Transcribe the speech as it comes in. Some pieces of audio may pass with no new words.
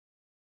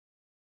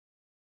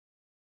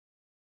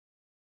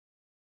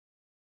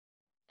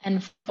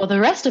And for the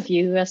rest of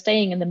you who are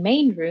staying in the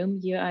main room,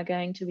 you are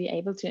going to be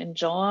able to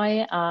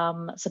enjoy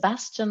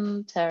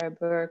Sebastian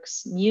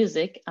Terburg's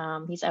music.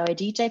 He's our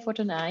DJ for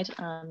tonight,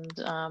 and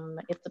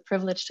it's a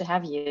privilege to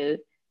have you.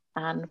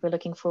 And we're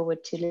looking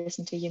forward to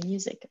listen to your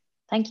music.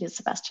 Thank you,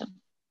 Sebastian.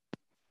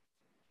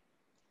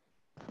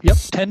 Yep,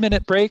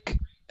 10-minute break,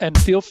 and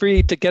feel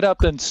free to get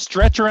up and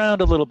stretch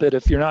around a little bit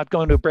if you're not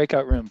going to a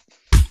breakout room.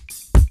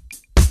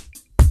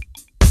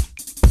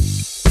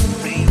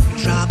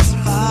 Raindrops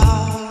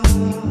fall.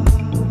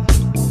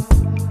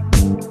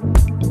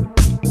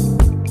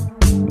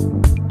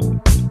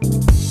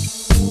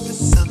 The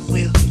sun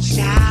will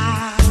shine.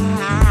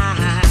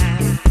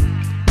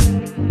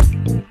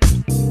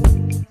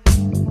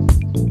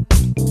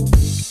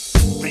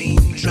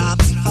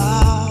 Raindrops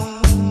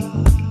fall.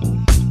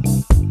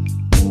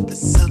 The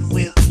sun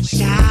will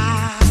shine.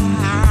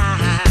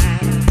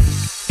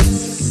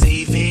 It's a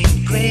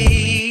saving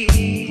grace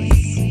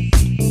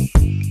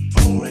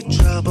for a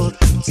troubled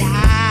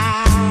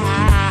time.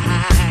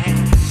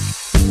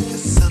 The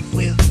sun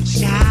will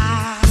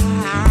shine.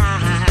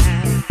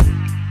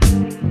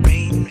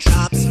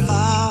 Raindrops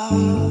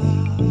fall.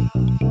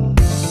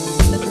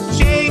 A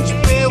change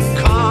will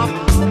come.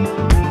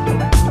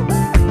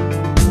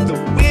 The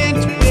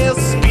wind will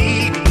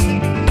speak.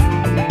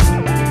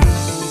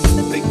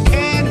 They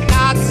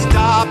cannot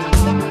stop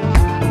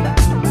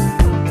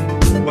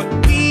what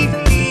we've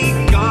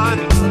begun.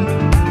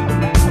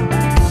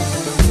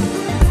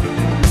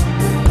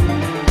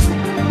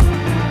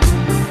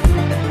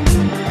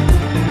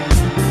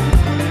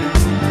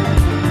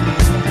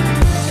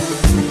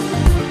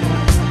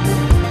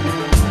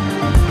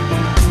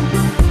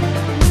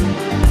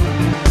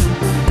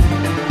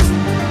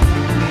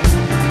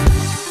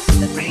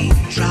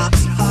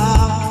 Raindrops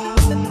fall.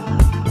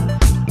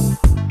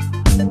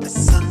 The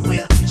sun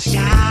will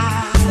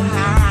shine.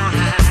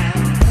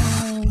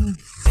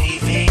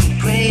 Saving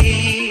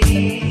grace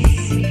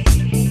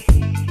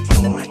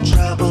for a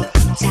troubled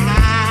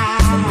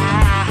time.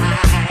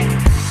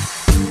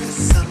 The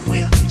sun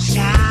will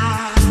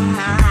shine.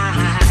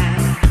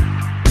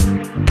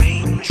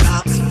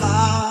 Raindrops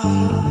fall.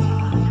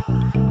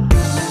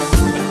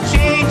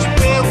 Change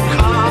will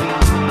come.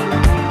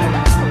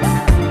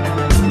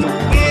 The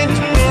wind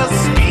will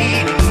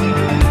speak.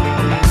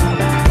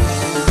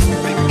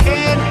 They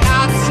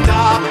cannot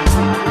stop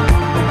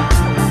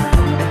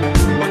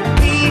what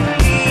we've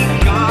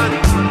begun.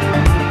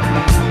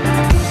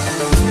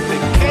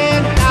 They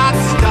cannot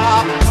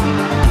stop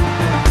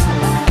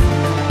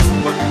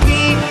what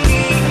we've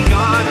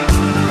begun.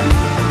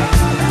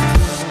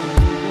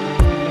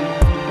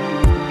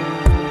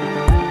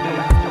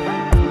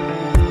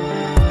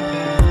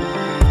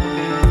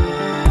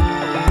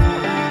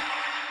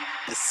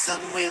 The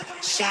sun will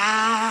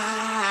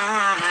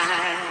shine.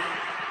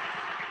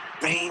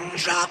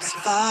 Raindrops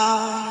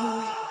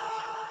fall.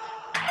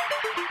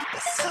 The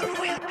sun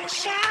will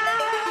shine.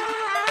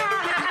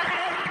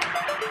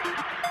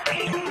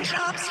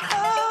 Raindrops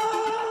fall.